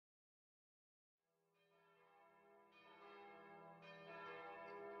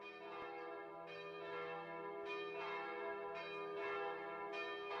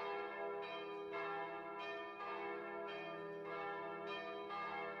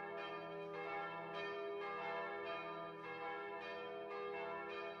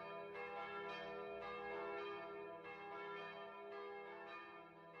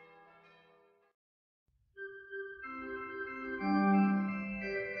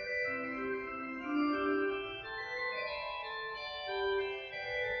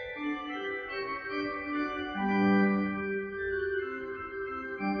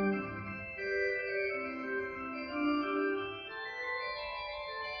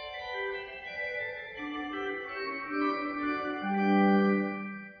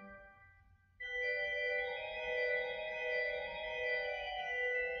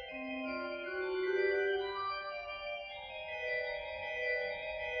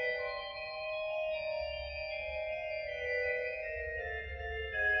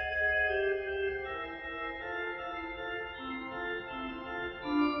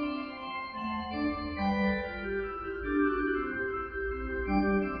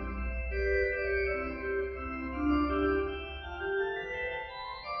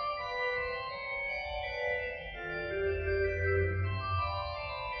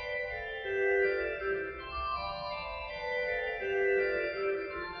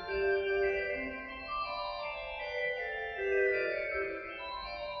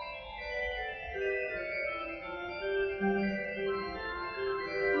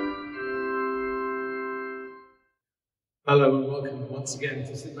Hello and welcome once again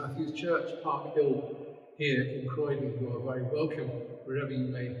to St Matthew's Church, Park Hill, here in Croydon. You are very welcome wherever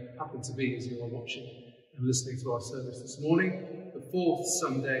you may happen to be as you are watching and listening to our service this morning, the fourth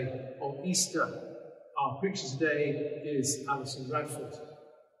Sunday of Easter. Our preacher today is Alison Radford.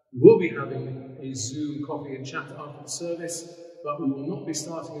 We will be having a Zoom coffee and chat after the service, but we will not be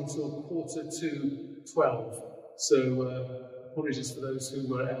starting until 11:45. So apologies for those who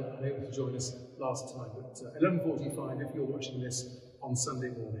were unable to join us last time, but 11:45 if you're watching this on Sunday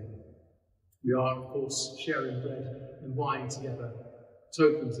morning. We are, of course, sharing bread and wine together,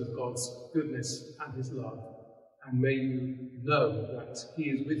 tokens of God's goodness and his love. And may you know that he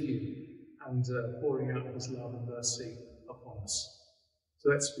is with you and pouring out his love and mercy upon us. So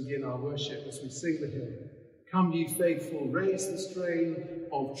let's begin our worship as we sing the hymn, "Come ye faithful, raise the strain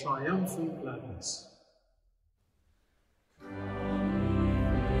of triumphant gladness."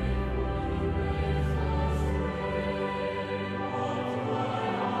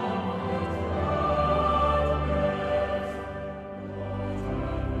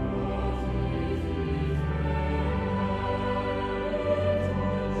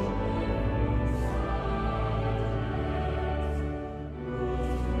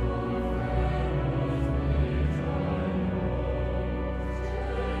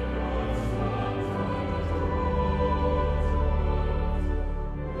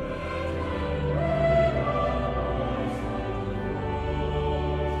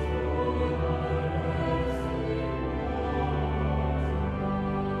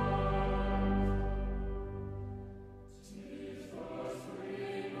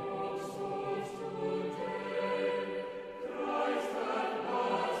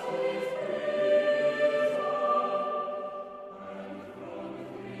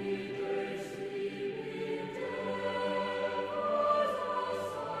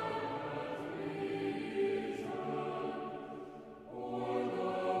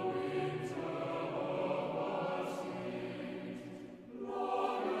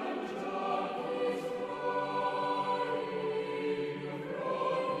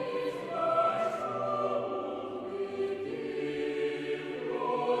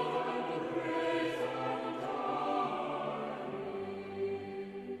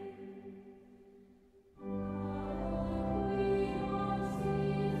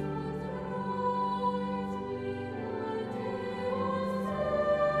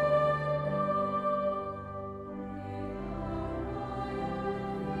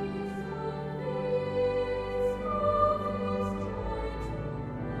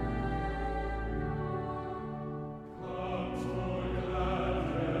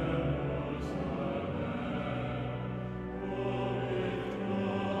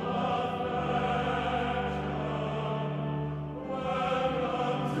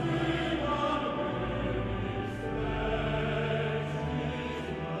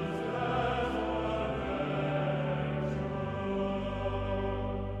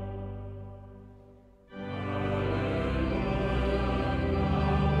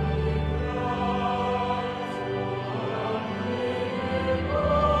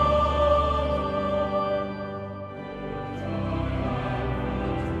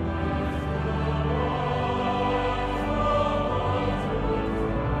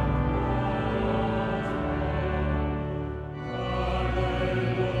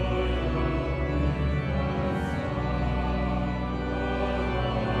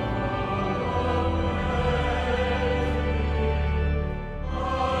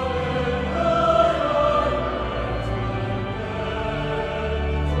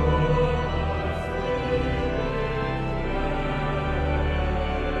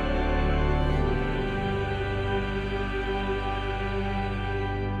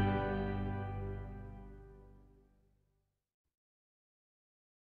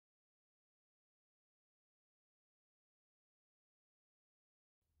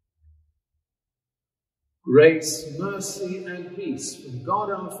 Grace, mercy, and peace from God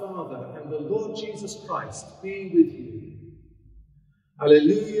our Father and the Lord Jesus Christ be with you.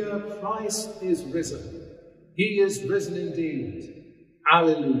 Alleluia, Christ is risen. He is risen indeed.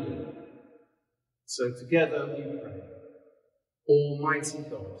 Alleluia. So together we pray. Almighty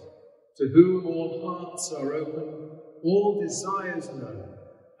God, to whom all hearts are open, all desires known,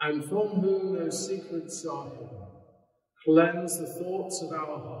 and from whom no secrets are hidden, cleanse the thoughts of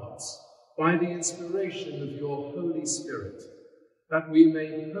our hearts by the inspiration of your Holy Spirit, that we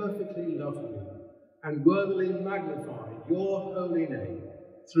may perfectly love you and worthily magnify your holy name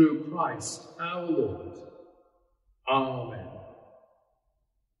through Christ our Lord. Amen.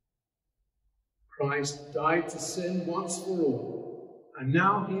 Christ died to sin once for all, and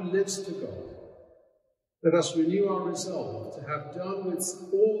now he lives to God. Let us renew our resolve to have done with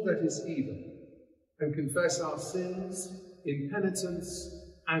all that is evil and confess our sins in penitence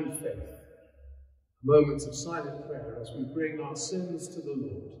and faith. A moment of silent prayer as we bring our sins to the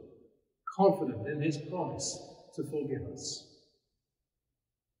Lord, confident in his promise to forgive us.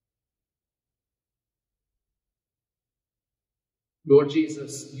 Lord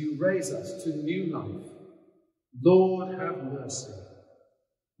Jesus, you raise us to new life. Lord, have mercy.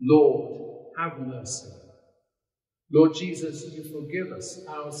 Lord, have mercy. Lord Jesus, you forgive us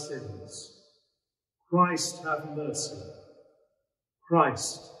our sins. Christ, have mercy.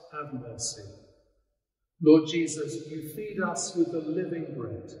 Christ, have mercy. Lord Jesus, you feed us with the living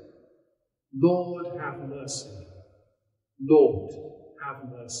bread. Lord, have mercy. Lord, have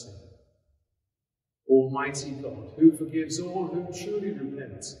mercy. Almighty God, who forgives all who truly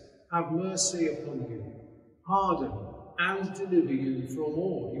repent, have mercy upon you, pardon and deliver you from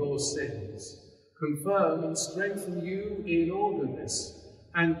all your sins, confirm and strengthen you in all goodness,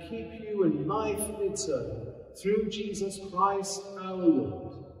 and keep you in life eternal, through Jesus Christ our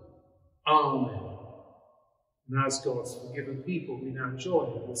Lord. Amen. And as God's forgiven people, we now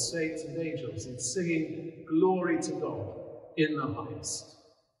join with saints and angels in singing glory to God in the highest.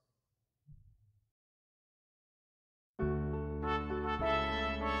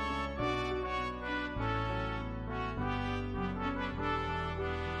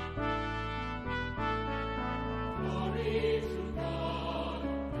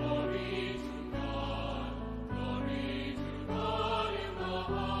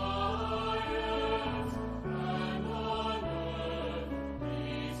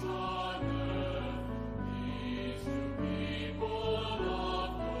 People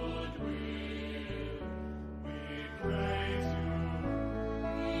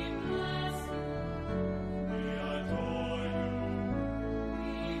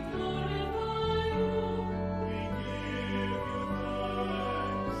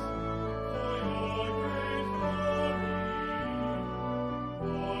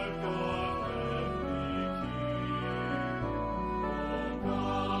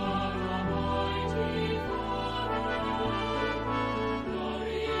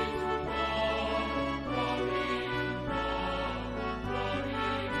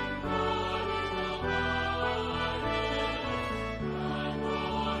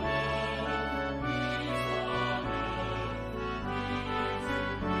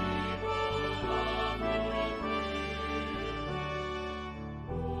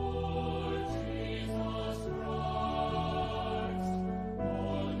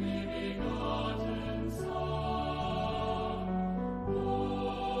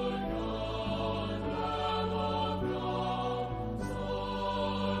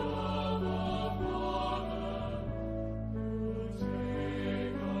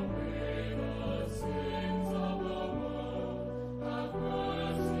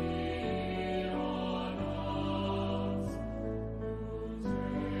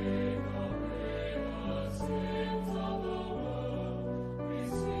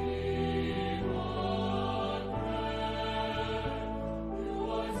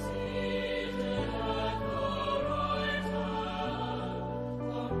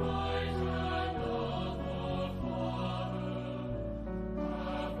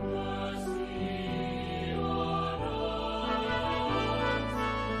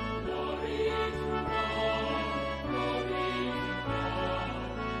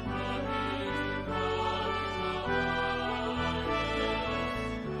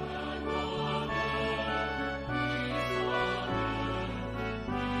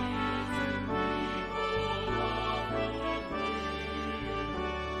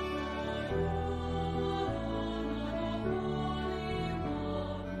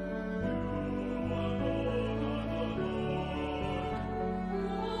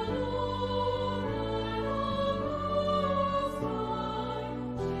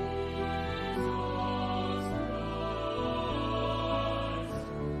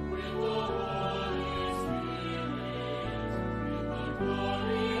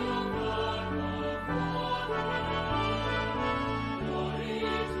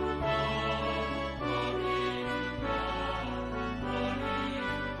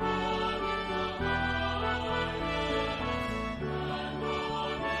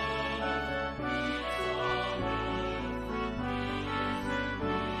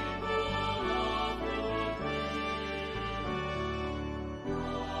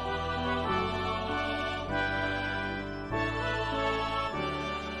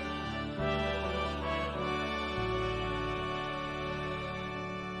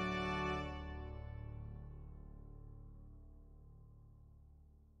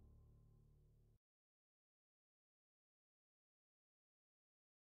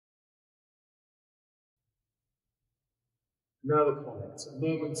Now the comments, a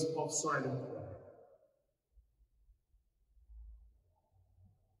moment of silent prayer.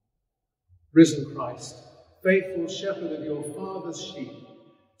 Risen Christ, faithful shepherd of your Father's sheep,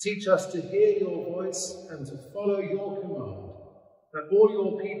 teach us to hear your voice and to follow your command, that all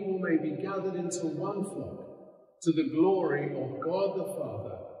your people may be gathered into one flock, to the glory of God the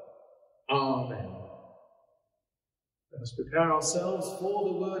Father. Amen. Let us prepare ourselves for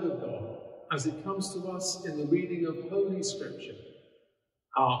the word of God as it comes to us in the reading of Holy Scripture.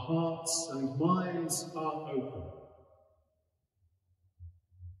 Our hearts and minds are open.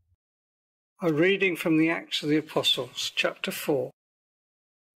 A reading from the Acts of the Apostles, chapter 4.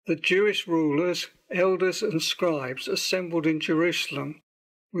 The Jewish rulers, elders and scribes assembled in Jerusalem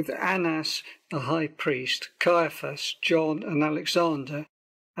with Annas the high priest, Caiaphas, John and Alexander,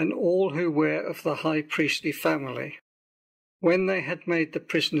 and all who were of the high priestly family. When they had made the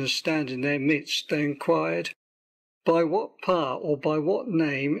prisoners stand in their midst, they inquired, "By what power or by what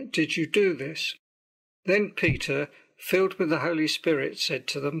name did you do this?" Then Peter, filled with the Holy Spirit, said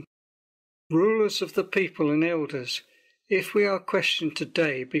to them, "Rulers of the people and elders, if we are questioned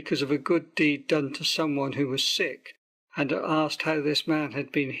today because of a good deed done to someone who was sick, and are asked how this man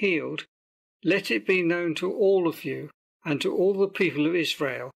had been healed, let it be known to all of you and to all the people of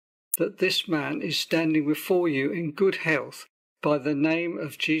Israel that this man is standing before you in good health by the name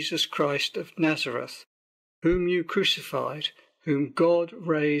of Jesus Christ of Nazareth, whom you crucified, whom God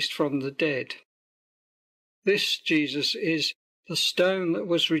raised from the dead. This Jesus is the stone that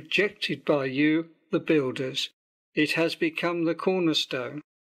was rejected by you, the builders. It has become the cornerstone.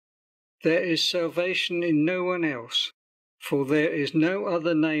 There is salvation in no one else, for there is no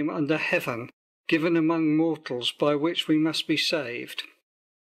other name under heaven given among mortals by which we must be saved."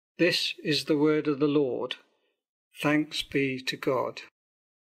 This is the word of the Lord. Thanks be to God.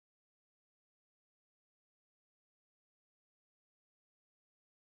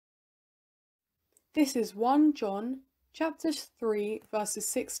 This is 1 John chapter 3 verses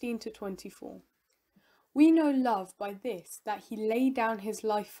 16 to 24. We know love by this, that he laid down his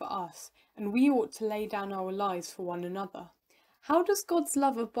life for us, and we ought to lay down our lives for one another. How does God's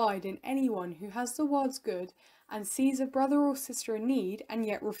love abide in anyone who has the world's good and sees a brother or sister in need and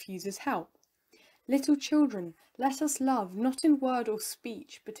yet refuses help? Little children, let us love, not in word or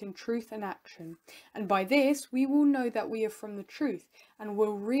speech, but in truth and action. And by this we will know that we are from the truth, and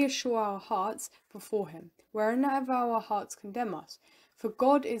will reassure our hearts before him, wherever our hearts condemn us. For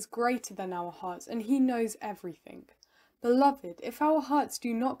God is greater than our hearts, and he knows everything. Beloved, if our hearts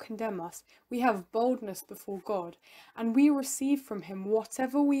do not condemn us, we have boldness before God, and we receive from him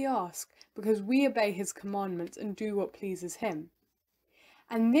whatever we ask, because we obey his commandments and do what pleases him.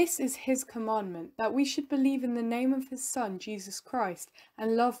 And this is his commandment, that we should believe in the name of his Son, Jesus Christ,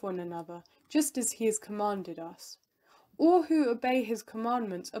 and love one another, just as he has commanded us. All who obey his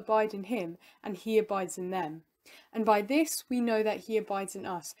commandments abide in him, and he abides in them. And by this we know that he abides in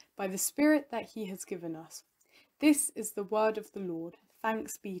us, by the Spirit that he has given us. This is the word of the Lord.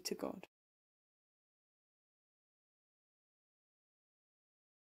 Thanks be to God.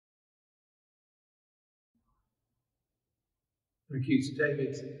 Thank you to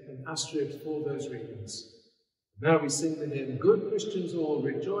David and Astrid for those readings. Now we sing the hymn, "Good Christians all,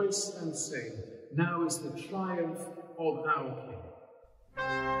 rejoice and sing. Now is the triumph of our King."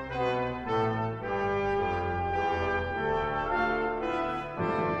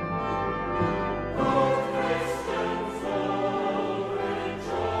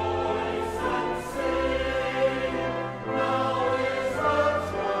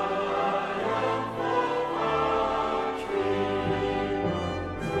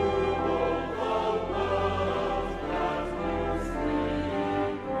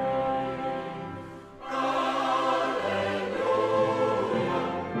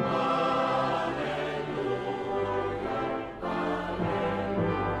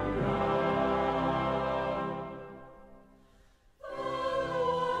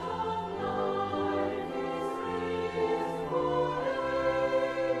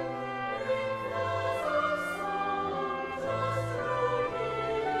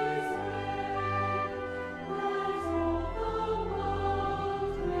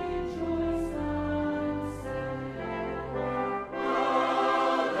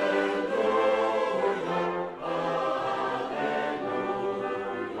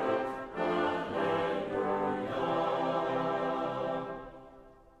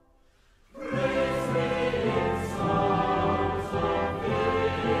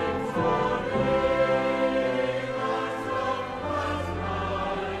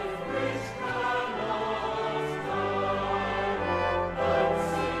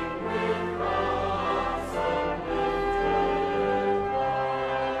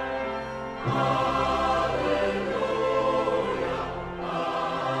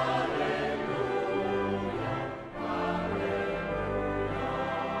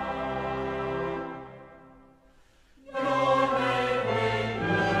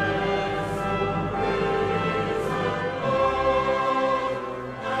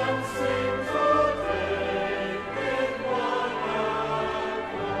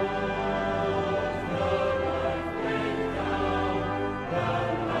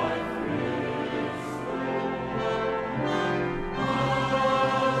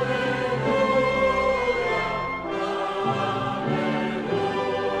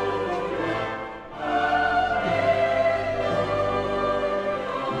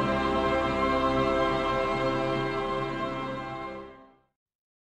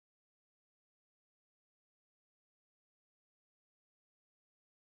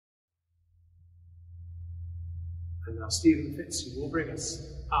 Now Stephen Fitzhugh will bring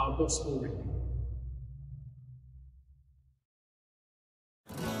us our Gospel reading.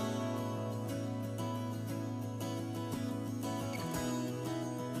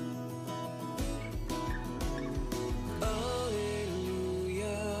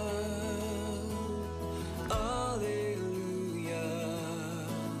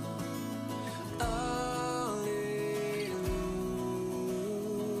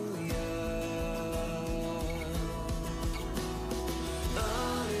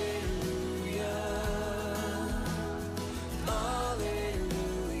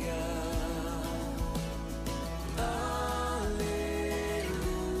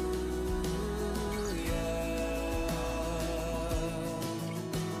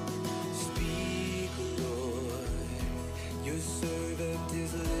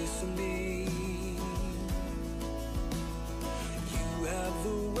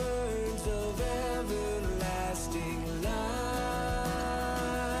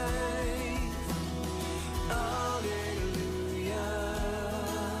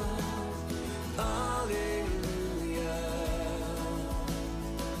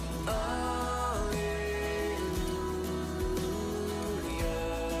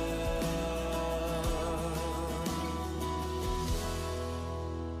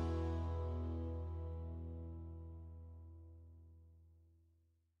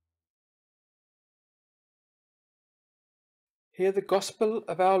 Hear the Gospel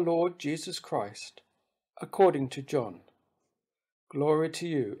of our Lord Jesus Christ, according to John. Glory to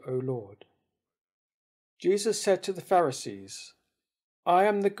you, O Lord. Jesus said to the Pharisees, I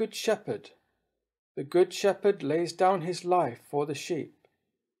am the good shepherd. The good shepherd lays down his life for the sheep.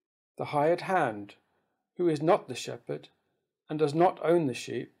 The hired hand, who is not the shepherd and does not own the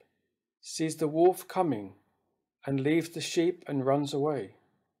sheep, sees the wolf coming and leaves the sheep and runs away,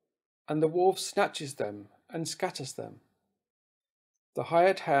 and the wolf snatches them and scatters them. The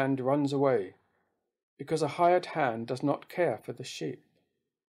hired hand runs away, because a hired hand does not care for the sheep.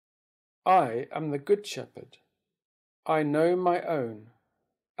 I am the good shepherd. I know my own,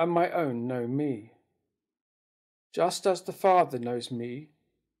 and my own know me. Just as the Father knows me,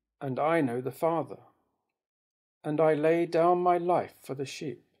 and I know the Father, and I lay down my life for the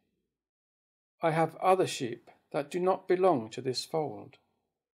sheep. I have other sheep that do not belong to this fold.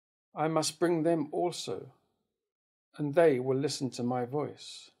 I must bring them also, and they will listen to my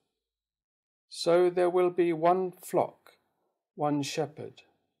voice. So there will be one flock, one shepherd.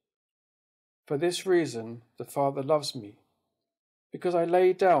 For this reason the Father loves me, because I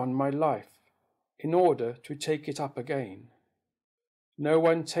lay down my life in order to take it up again. No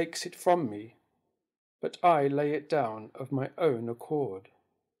one takes it from me, but I lay it down of my own accord.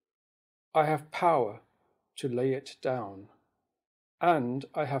 I have power to lay it down, and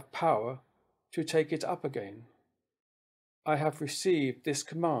I have power to take it up again. I have received this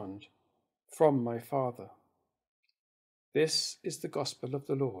command from my Father. This is the gospel of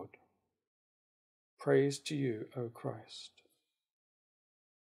the Lord. Praise to you, O Christ.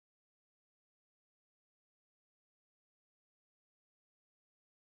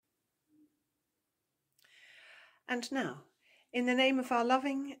 And now, in the name of our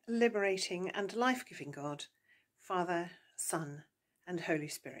loving, liberating and life-giving God, Father, Son, and Holy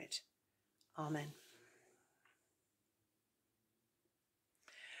Spirit. Amen.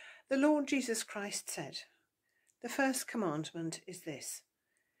 The Lord Jesus Christ said, the first commandment is this: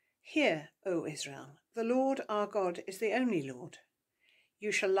 Hear, O Israel, the Lord our God is the only Lord.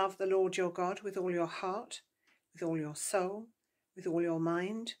 You shall love the Lord your God with all your heart, with all your soul, with all your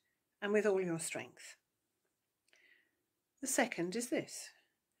mind, and with all your strength. The second is this: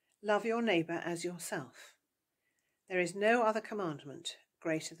 love your neighbour as yourself. There is no other commandment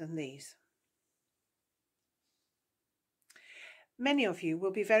greater than these. Many of you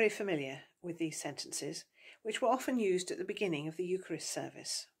will be very familiar with these sentences, which were often used at the beginning of the Eucharist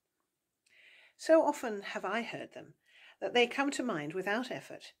service. So often have I heard them that they come to mind without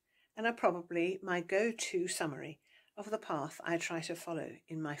effort and are probably my go-to summary of the path I try to follow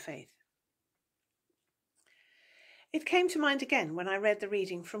in my faith. It came to mind again when I read the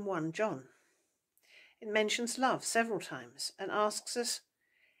reading from 1 John. It mentions love several times and asks us,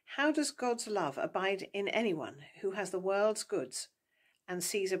 how does God's love abide in anyone who has the world's goods and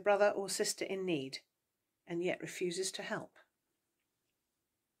sees a brother or sister in need and yet refuses to help?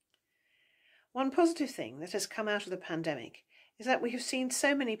 One positive thing that has come out of the pandemic is that we have seen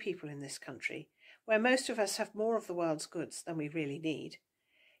so many people in this country, where most of us have more of the world's goods than we really need,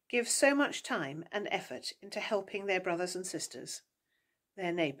 give so much time and effort into helping their brothers and sisters,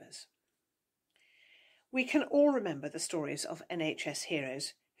 their neighbours. We can all remember the stories of NHS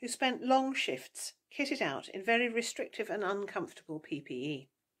heroes who spent long shifts kitted out in very restrictive and uncomfortable PPE.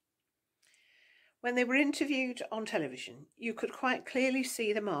 When they were interviewed on television, you could quite clearly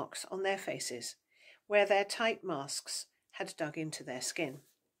see the marks on their faces where their tight masks had dug into their skin.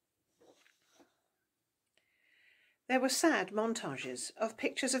 There were sad montages of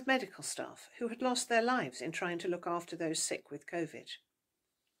pictures of medical staff who had lost their lives in trying to look after those sick with COVID.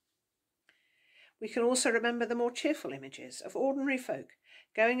 We can also remember the more cheerful images of ordinary folk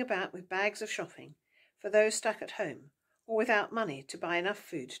going about with bags of shopping for those stuck at home or without money to buy enough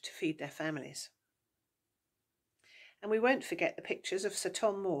food to feed their families. And we won't forget the pictures of Sir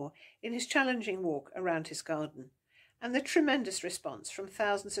Tom Moore in his challenging walk around his garden, and the tremendous response from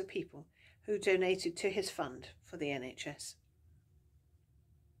thousands of people who donated to his fund for the NHS.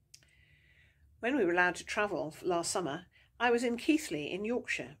 When we were allowed to travel last summer, I was in Keighley in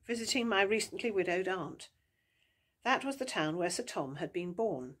Yorkshire visiting my recently widowed aunt. That was the town where Sir Tom had been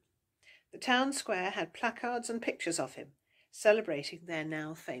born. The town square had placards and pictures of him, celebrating their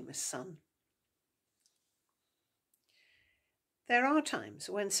now famous son. There are times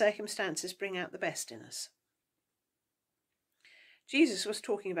when circumstances bring out the best in us. Jesus was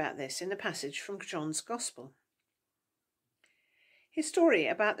talking about this in the passage from John's Gospel. His story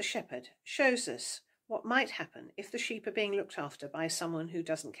about the shepherd shows us what might happen if the sheep are being looked after by someone who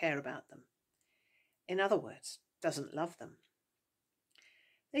doesn't care about them. In other words, doesn't love them.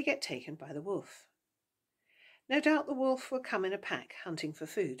 They get taken by the wolf. No doubt the wolf will come in a pack hunting for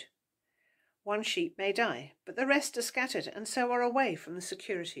food. One sheep may die, but the rest are scattered and so are away from the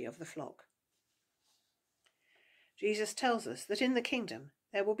security of the flock. Jesus tells us that in the kingdom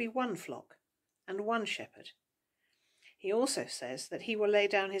there will be one flock and one shepherd. He also says that he will lay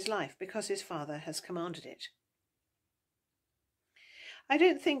down his life because his Father has commanded it. I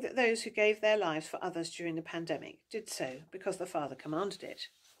don't think that those who gave their lives for others during the pandemic did so because the Father commanded it.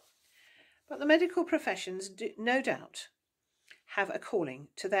 But the medical professions do, no doubt, have a calling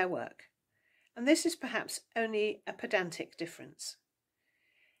to their work. And this is perhaps only a pedantic difference.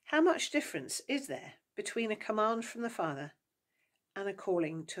 How much difference is there between a command from the Father and a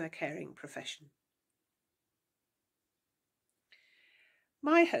calling to a caring profession?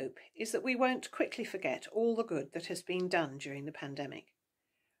 My hope is that we won't quickly forget all the good that has been done during the pandemic,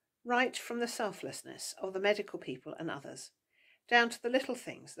 right from the selflessness of the medical people and others, down to the little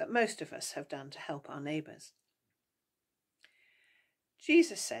things that most of us have done to help our neighbours.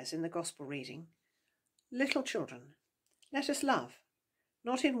 Jesus says in the Gospel reading, "Little children, let us love,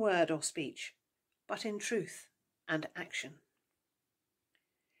 not in word or speech, but in truth and action."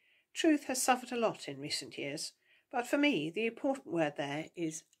 Truth has suffered a lot in recent years, but for me the important word there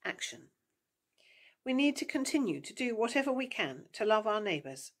is action. We need to continue to do whatever we can to love our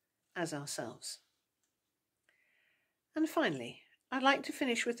neighbours as ourselves. And finally, I'd like to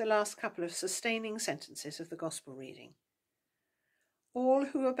finish with the last couple of sustaining sentences of the Gospel reading. All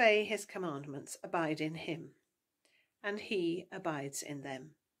who obey his commandments abide in him, and he abides in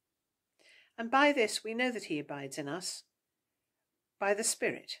them. And by this we know that he abides in us, by the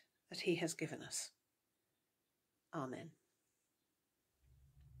Spirit that he has given us. Amen.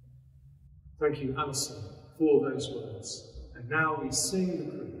 Thank you, Alison, for those words. And now we sing the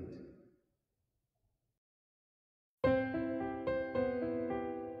creed.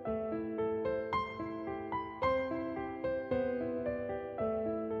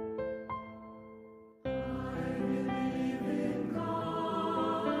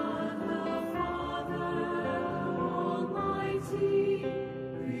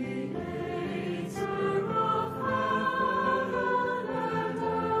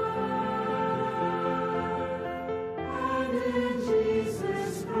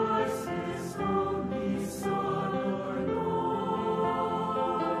 Jesus Christ.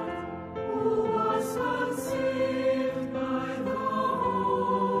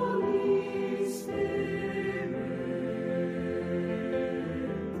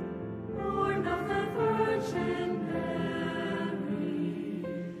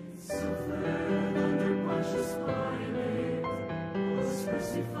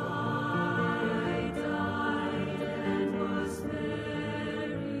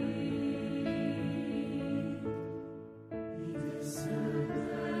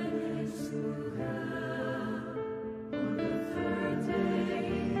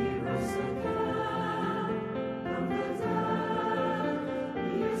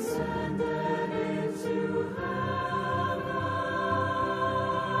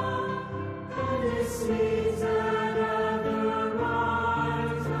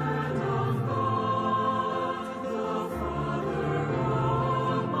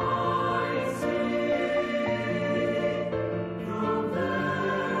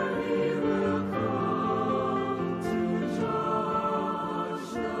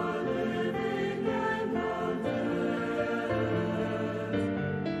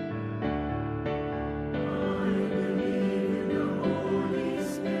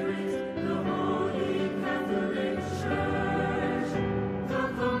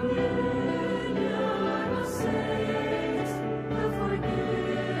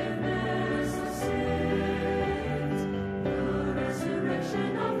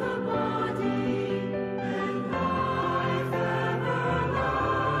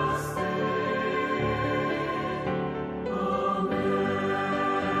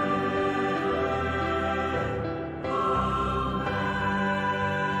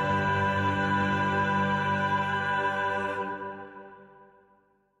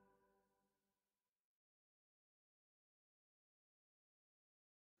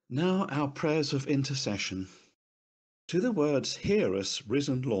 Now our prayers of intercession. To the words, "Hear us,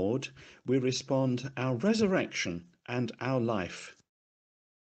 risen Lord," we respond, "Our resurrection and our life."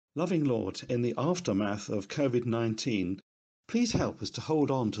 Loving Lord, in the aftermath of COVID-19, please help us to hold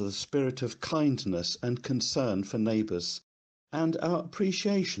on to the spirit of kindness and concern for neighbours, and our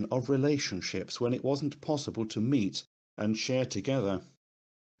appreciation of relationships when it wasn't possible to meet and share together.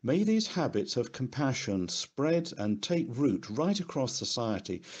 May these habits of compassion spread and take root right across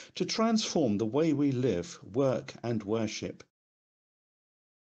society to transform the way we live, work and worship.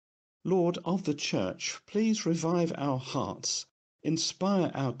 Lord of the Church, please revive our hearts,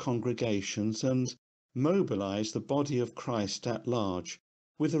 inspire our congregations and mobilise the body of Christ at large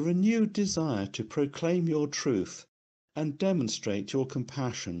with a renewed desire to proclaim your truth and demonstrate your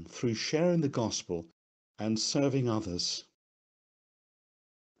compassion through sharing the gospel and serving others.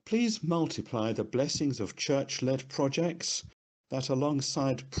 Please multiply the blessings of church-led projects that,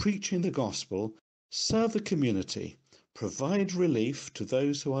 alongside preaching the gospel, serve the community, provide relief to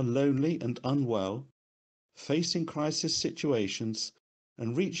those who are lonely and unwell, facing crisis situations,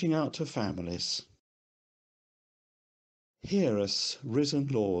 and reaching out to families. Hear us, risen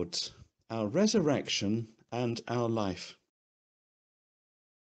Lord, our resurrection and our life.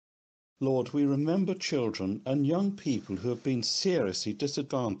 Lord, we remember children and young people who have been seriously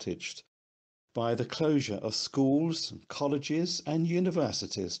disadvantaged by the closure of schools, colleges and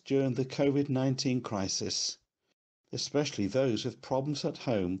universities during the COVID-19 crisis, especially those with problems at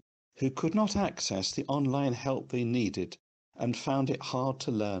home who could not access the online help they needed and found it hard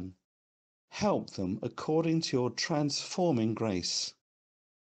to learn. Help them according to your transforming grace.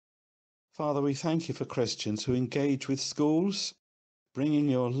 Father, we thank you for Christians who engage with schools, bringing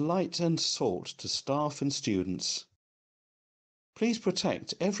your light and salt to staff and students. Please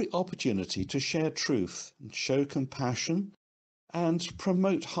protect every opportunity to share truth and show compassion and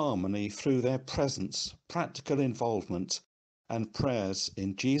promote harmony through their presence, practical involvement and prayers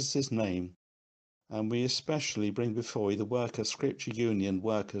in Jesus' name. And we especially bring before you the work of Scripture Union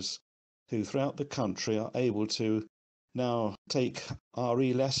workers who throughout the country are able to now take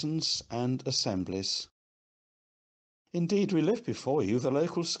RE lessons and assemblies. Indeed, we lift before you the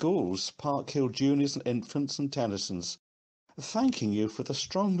local schools, Park Hill Juniors and Infants and Tennysons, thanking you for the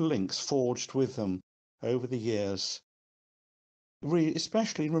strong links forged with them over the years. We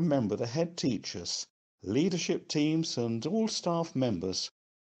especially remember the head teachers, leadership teams and all staff members,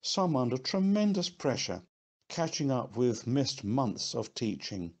 some under tremendous pressure, catching up with missed months of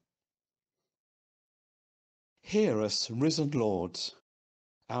teaching. Hear us, risen Lord,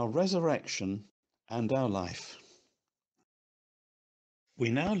 our resurrection and our life. We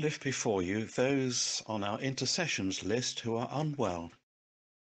now lift before you those on our intercessions list who are unwell.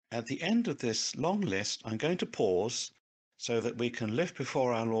 At the end of this long list, I'm going to pause so that we can lift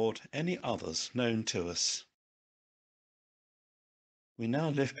before our Lord any others known to us. We now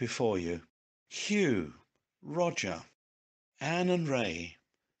lift before you Hugh, Roger, Anne and Ray,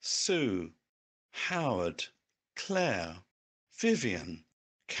 Sue, Howard, Claire, Vivian,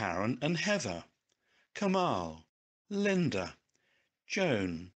 Karen and Heather, Kamal, Linda,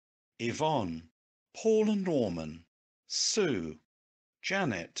 Joan, Yvonne, Paul and Norman, Sue,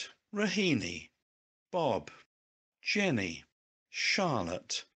 Janet, Rahini, Bob, Jenny,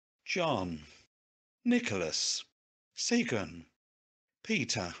 Charlotte, John, Nicholas, Sigun,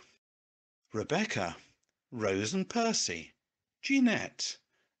 Peter, Rebecca, Rose and Percy, Jeanette,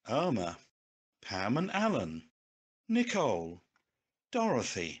 Irma, Pam and Alan, Nicole,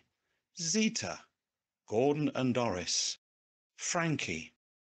 Dorothy, Zita, Gordon and Doris, Frankie,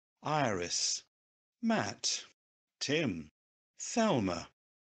 Iris, Matt, Tim, Thelma,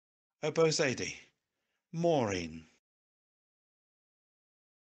 Obozade, Maureen,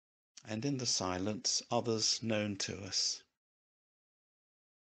 and in the silence others known to us.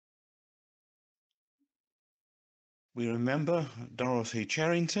 We remember Dorothy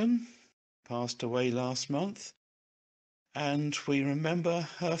Cherrington, passed away last month, and we remember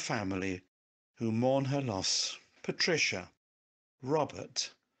her family who mourn her loss: Patricia,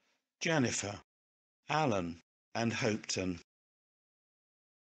 Robert, Jennifer, Alan and Hopeton.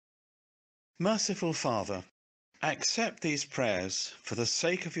 Merciful Father, accept these prayers for the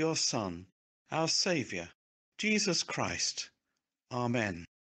sake of your Son, our Saviour, Jesus Christ. Amen.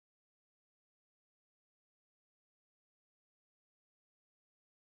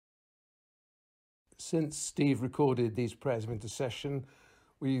 Since Steve recorded these prayers of intercession,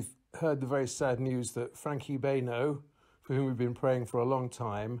 we've heard the very sad news that Frankie Bayno, for whom we've been praying for a long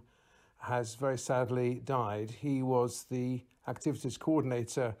time, has very sadly died. He was the activities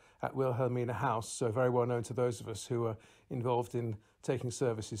coordinator at Wilhelmina House, so very well known to those of us who are involved in taking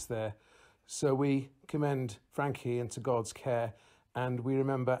services there. So we commend Frankie into God's care, and we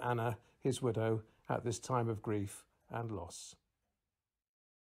remember Anna, his widow, at this time of grief and loss.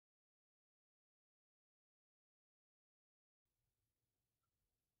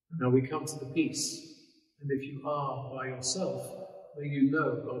 Now we come to the peace, and if you are by yourself, may you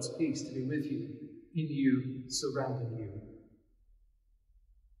know God's peace to be with you, in you, surrounding you.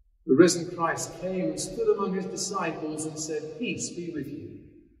 The risen Christ came and stood among his disciples and said, "Peace be with you."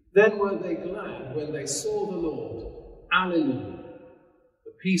 Then were they glad when they saw the Lord. Alleluia.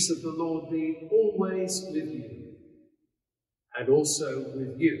 The peace of the Lord be always with you, and also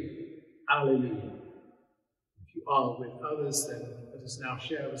with you. Alleluia. If you are with others, then let us now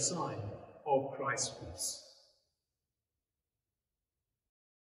share a sign of Christ's peace.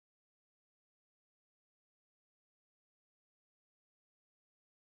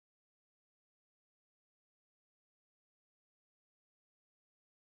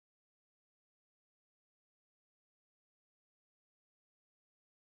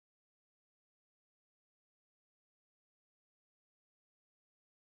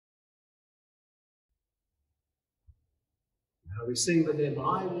 Now we sing the hymn,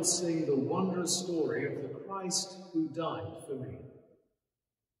 "I will sing the wondrous story of the Christ who died for me."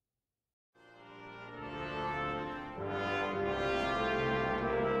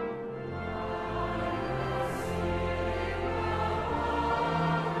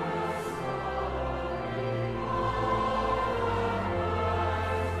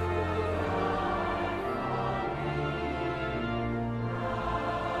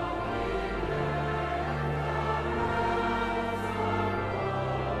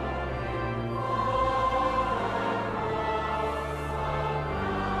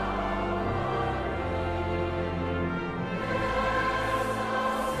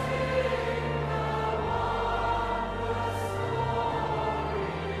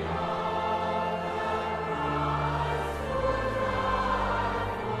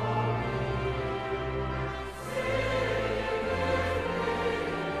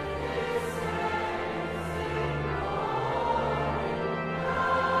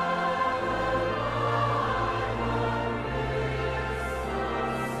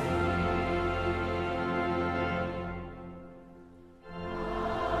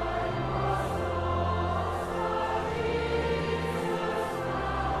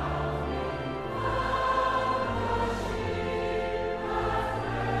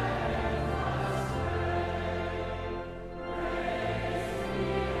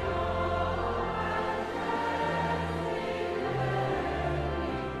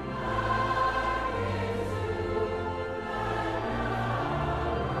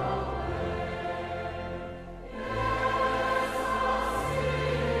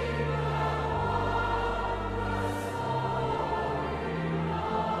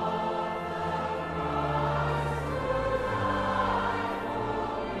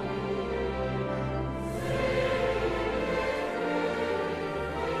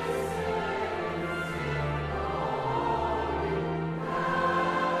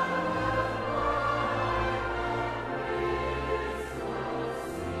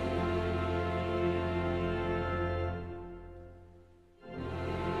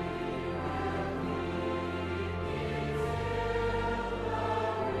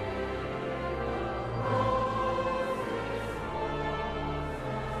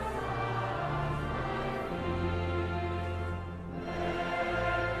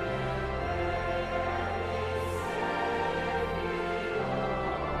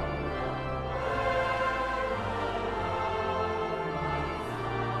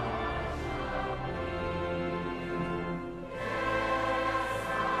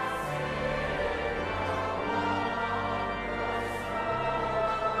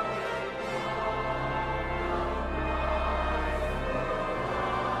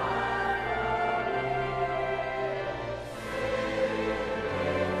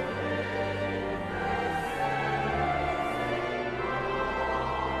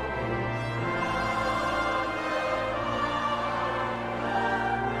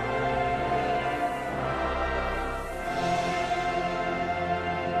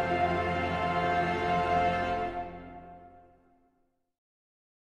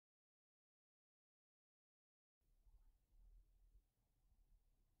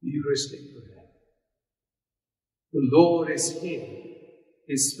 Eucharistic prayer. The Lord is here.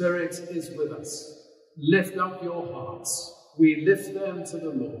 His Spirit is with us. Lift up your hearts. We lift them to the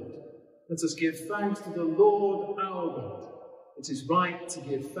Lord. Let us give thanks to the Lord our God. It is right to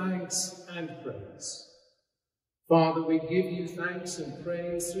give thanks and praise. Father, we give you thanks and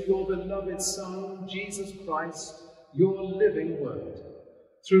praise through your beloved Son, Jesus Christ, your living word,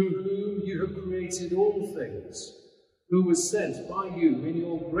 through whom you have created all things, who was sent by you in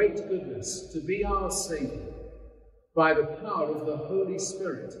your great goodness to be our Saviour. By the power of the Holy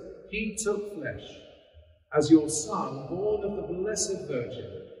Spirit, he took flesh. As your Son, born of the Blessed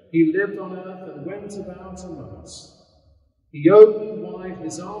Virgin, he lived on earth and went about among us. He opened wide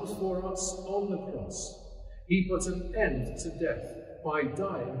his arms for us on the cross. He put an end to death by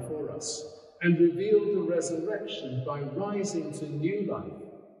dying for us, and revealed the resurrection by rising to new life.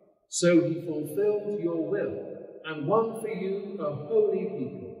 So he fulfilled your will and won for you a holy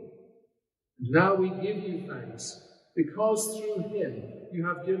people. And now we give you thanks, because through him you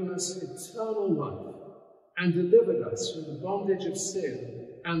have given us eternal life and delivered us from the bondage of sin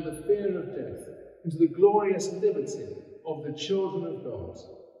and the fear of death into the glorious liberty of the children of God.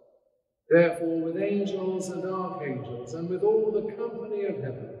 Therefore, with angels and archangels and with all the company of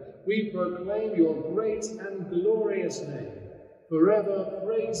heaven, we proclaim your great and glorious name, forever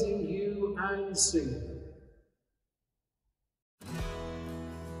praising you and singing.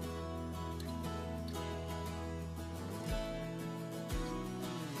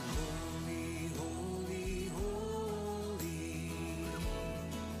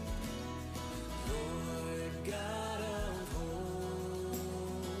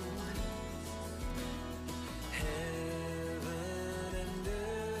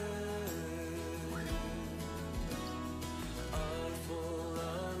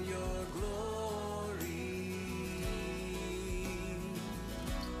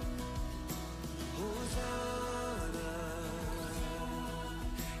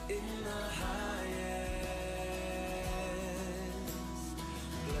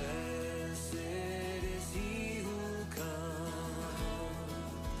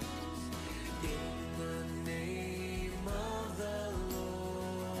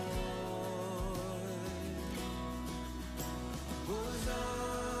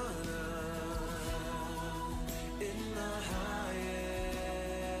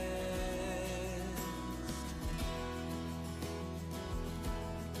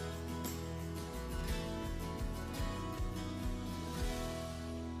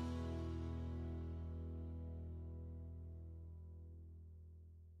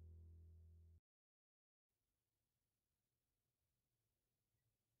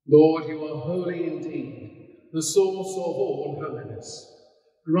 Lord, you are holy indeed, the source of all holiness.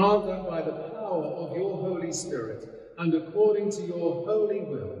 Grant that by the power of your Holy Spirit, and according to your holy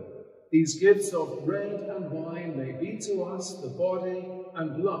will, these gifts of bread and wine may be to us the body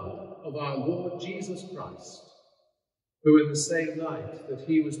and blood of our Lord Jesus Christ, who in the same night that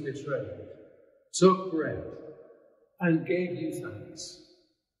he was betrayed, took bread and gave you thanks.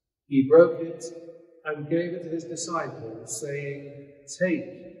 He broke it and gave it to his disciples, saying,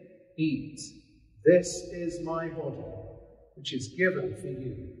 "Take, eat, this is my body, which is given for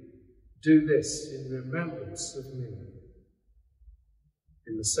you. Do this in remembrance of me."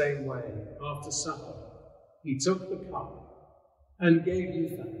 In the same way, after supper, he took the cup and gave you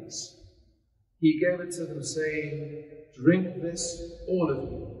thanks. He gave it to them, saying, "Drink this, all of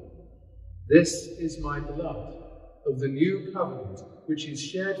you. This is my blood of the new covenant, which is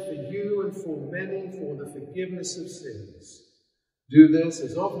shed for you and for many for the forgiveness of sins. Do this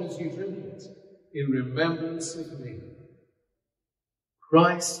as often as you drink it, in remembrance of me."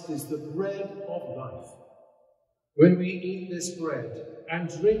 Christ is the bread of life. When we eat this bread and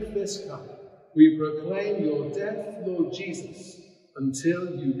drink this cup, we proclaim your death, Lord Jesus,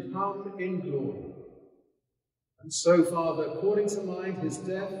 until you come in glory. And so, Father, according to mine, his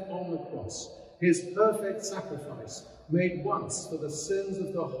death on the cross, his perfect sacrifice made once for the sins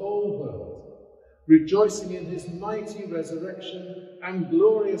of the whole world, rejoicing in his mighty resurrection and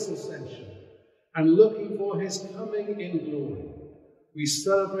glorious ascension, and looking for his coming in glory, we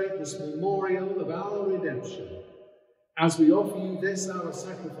celebrate this memorial of our redemption. As we offer you this, our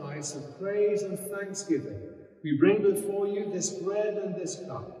sacrifice of praise and thanksgiving, we bring before you this bread and this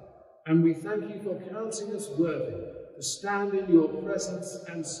cup, and we thank you for counting us worthy to stand in your presence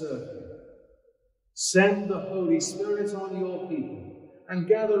and serve you. Send the Holy Spirit on your people, and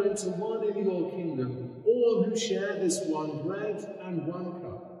gather into one in your kingdom all who share this one bread and one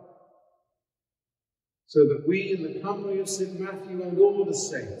cup, so that we, in the company of St. Matthew and all the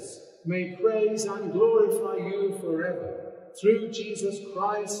saints, may praise and glorify you forever, through Jesus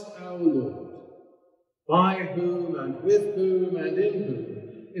Christ our Lord, by whom and with whom and in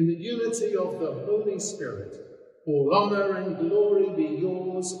whom, in the unity of the Holy Spirit, all honour and glory be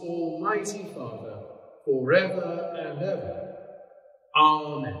yours, Almighty Father, forever and ever.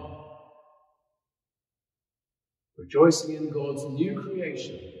 Amen. Rejoicing in God's new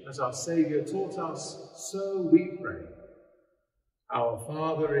creation, as our Saviour taught us, so we pray. Our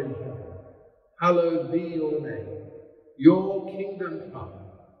Father in heaven, hallowed be your name. Your kingdom come,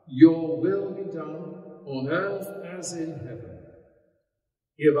 your will be done, on earth as in heaven.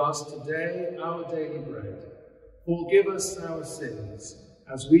 Give us today our daily bread. Forgive us our sins,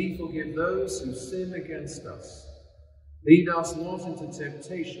 as we forgive those who sin against us. Lead us not into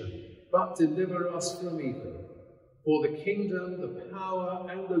temptation, but deliver us from evil. For the kingdom, the power,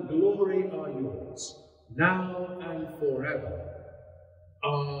 and the glory are yours, now and forever.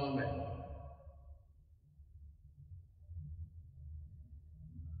 Amen.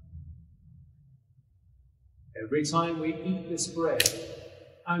 Every time we eat this bread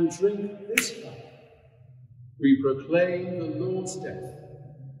and drink this cup, we proclaim the Lord's death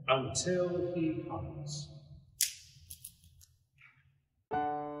until he comes.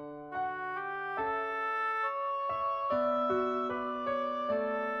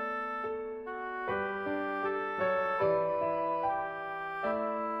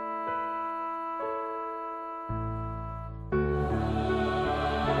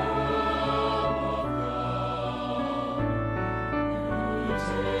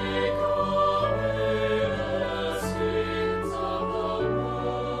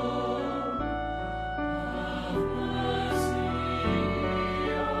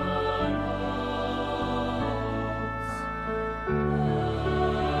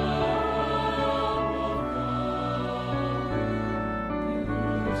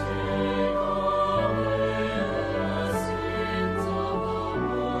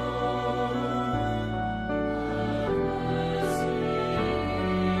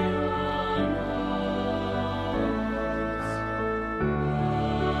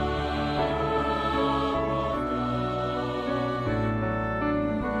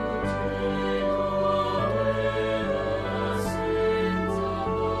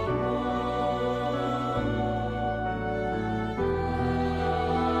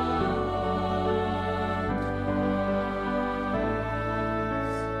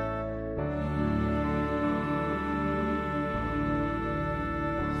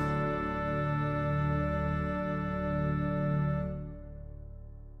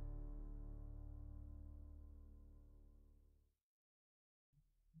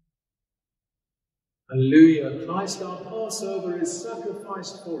 Hallelujah, Christ our Passover is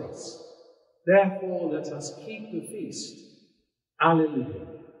sacrificed for us. Therefore let us keep the feast. Alleluia.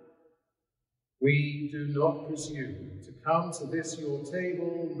 We do not presume to come to this your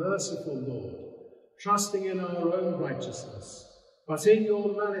table, merciful Lord, trusting in our own righteousness, but in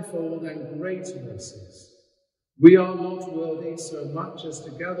your manifold and great mercies. We are not worthy so much as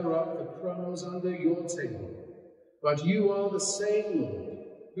to gather up the crumbs under your table, but you are the same Lord,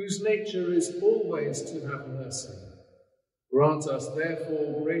 whose nature is always to have mercy. Grant us,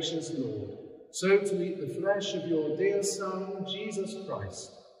 therefore, gracious Lord, so to eat the flesh of your dear Son, Jesus Christ,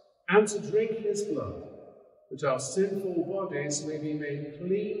 and to drink his blood, that our sinful bodies may be made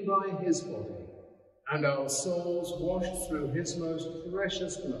clean by his body, and our souls washed through his most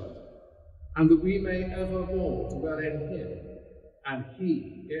precious blood, and that we may evermore dwell in him, and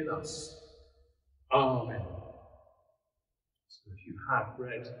he in us. Amen. So if you have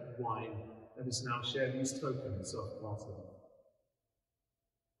bread and wine, let us now share these tokens of martyrdom.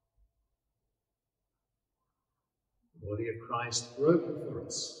 The body of Christ broken for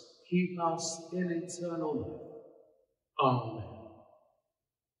us, keep us in eternal life. Amen.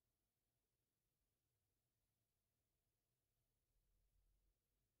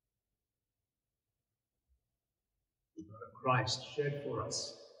 The blood of Christ shed for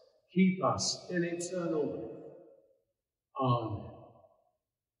us, keep us in eternal life. Amen.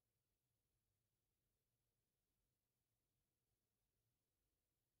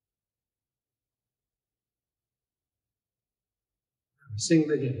 We sing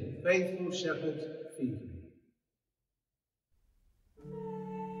the hymn, Faithful Shepherd, Feed Me.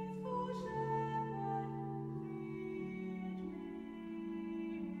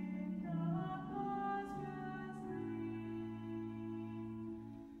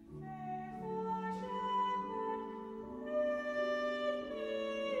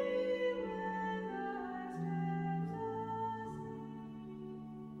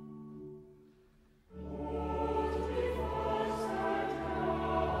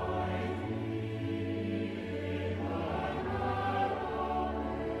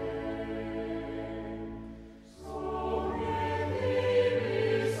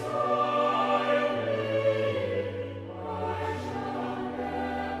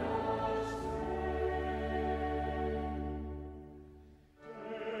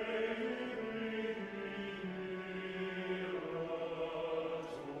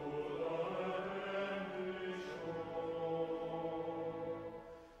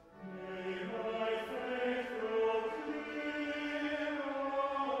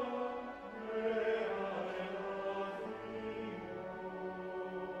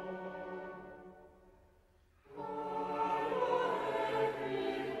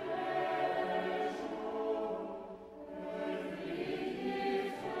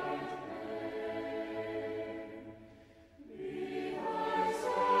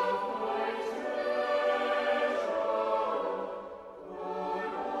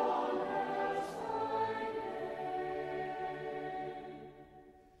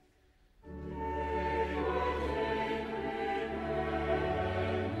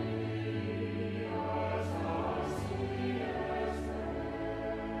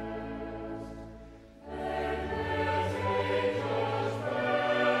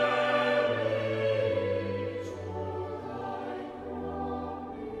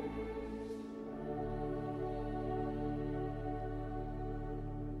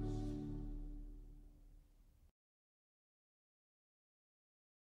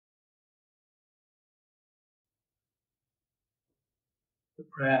 The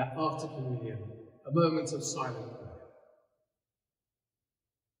prayer after communion, a moment of silent prayer.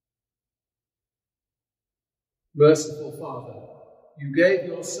 Merciful Father, you gave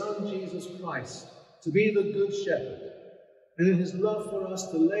your Son Jesus Christ to be the Good Shepherd, and in his love for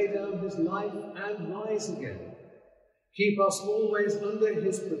us to lay down his life and rise again. Keep us always under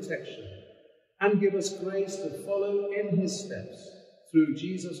his protection, and give us grace to follow in his steps, through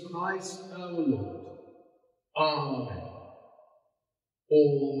Jesus Christ our Lord. Amen.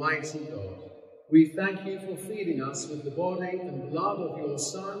 Almighty God, we thank you for feeding us with the body and blood of your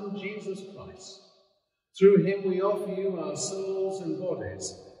Son, Jesus Christ. Through him we offer you our souls and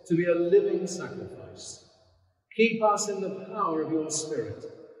bodies to be a living sacrifice. Keep us in the power of your Spirit,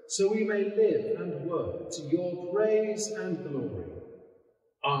 so we may live and work to your praise and glory.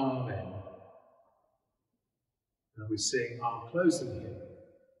 Amen. Now we sing our closing hymn.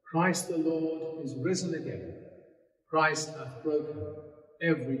 Christ the Lord is risen again. Christ hath broken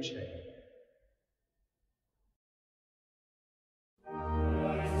every chain.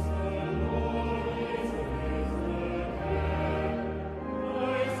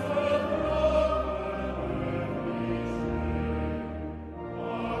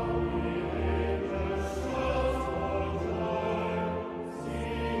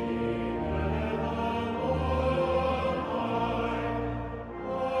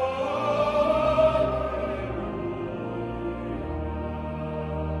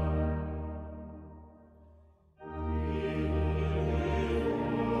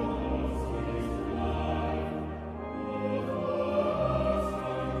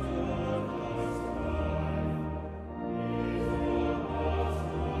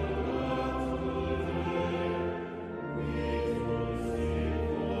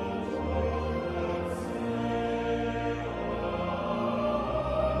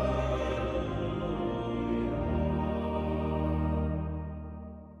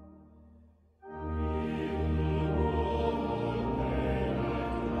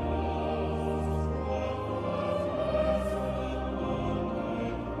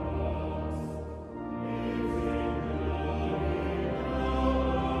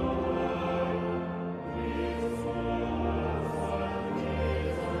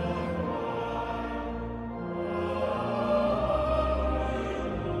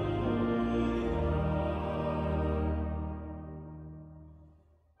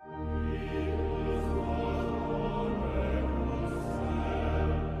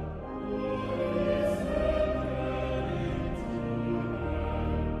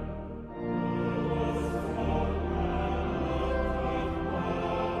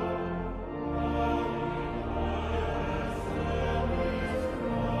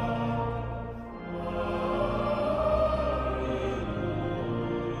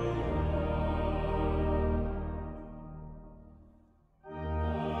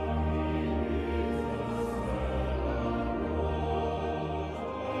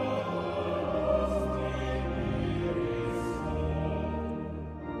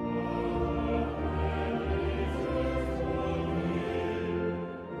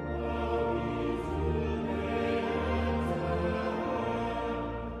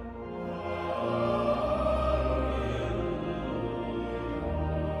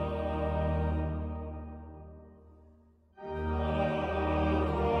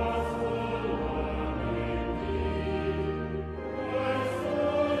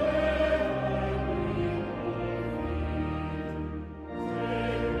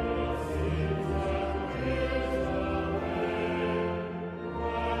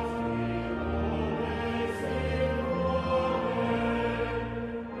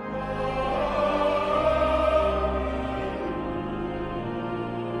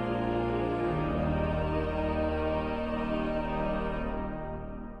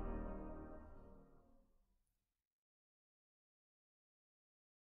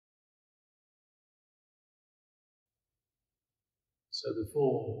 So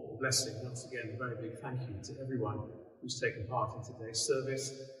before the blessing, once again, a very big thank you to everyone who's taken part in today's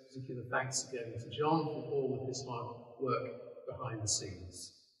service. Particular thanks again to John for all of his hard work behind the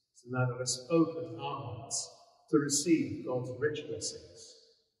scenes. So now let's open our hearts to receive God's rich blessings.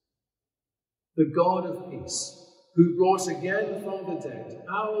 The God of peace, who brought again from the dead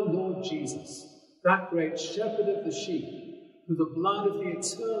our Lord Jesus, that great shepherd of the sheep, through the blood of the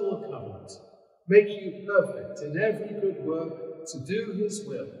eternal covenant, make you perfect in every good work to do his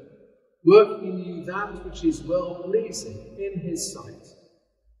will, working in you that which is well-pleasing in his sight.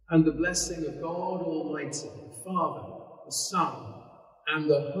 And the blessing of God Almighty, the Father, the Son, and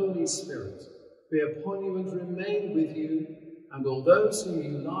the Holy Spirit be upon you and remain with you, and all those whom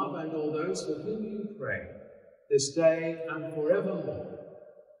you love and all those for whom you pray, this day and forevermore.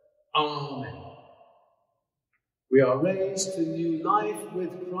 Amen. We are raised to new life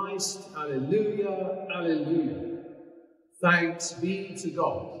with Christ. Alleluia, alleluia. Thanks be to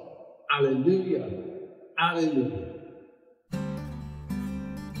God. Alleluia, alleluia.